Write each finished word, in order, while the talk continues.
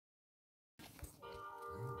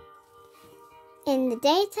In the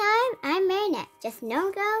daytime, I'm Marinette, just a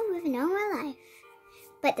normal girl with a normal life.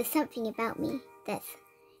 But there's something about me that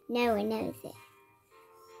no one knows it.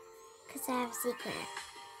 Because I have a secret.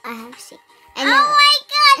 I have a secret. And oh my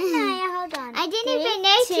God, Naya, hold on. I didn't even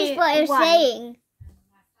notice what I was saying.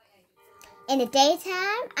 In the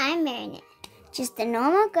daytime, I'm Marinette, just a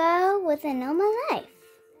normal girl with a normal life.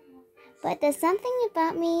 But there's something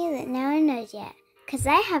about me that no one knows yet. Because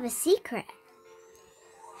I have a secret.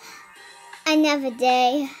 Another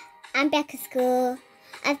day, I'm back at school.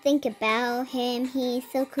 I think about him, he's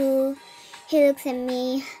so cool. He looks at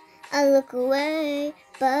me, I look away,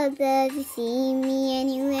 but does he see me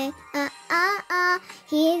anyway?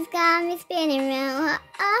 He's got me spinning round.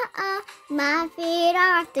 My feet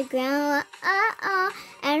are off the ground.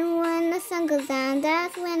 And when the sun goes down,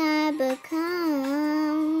 that's when I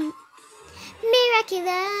become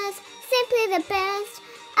miraculous, simply the best.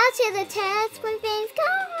 Out to the test when things go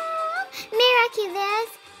wrong. Miraculous,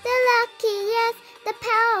 the luckiest, the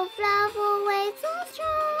power of love always so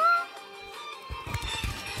strong.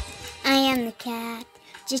 I am the cat,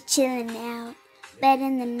 just chilling out. Bed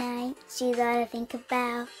in the night, she's all I think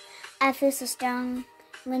about. I feel so strong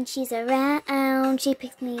when she's around. She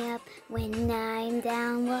picks me up when I'm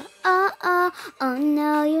down. Oh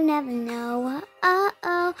no, you never know.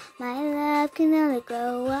 My love can only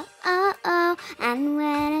grow. And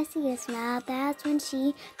when I see her smile, that's when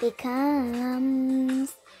she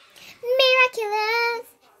becomes miraculous,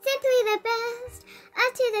 simply the best.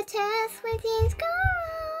 Up to the test when things go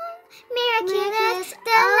wrong. Miraculous,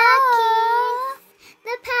 the luckiest,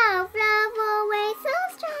 the power of love always so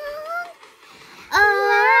strong.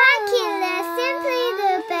 Miraculous, simply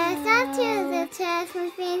the best. Up to the test when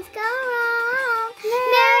things go wrong.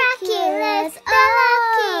 Miraculous, the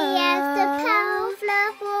luckiest, the power of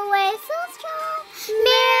love always so strong.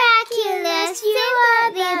 Miraculous, you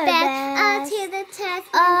are the best. Up to the test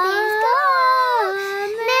when things go wrong.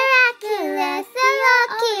 Miraculous, the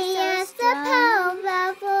luckiest, the power of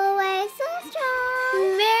love always so strong.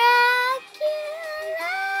 Miraculous.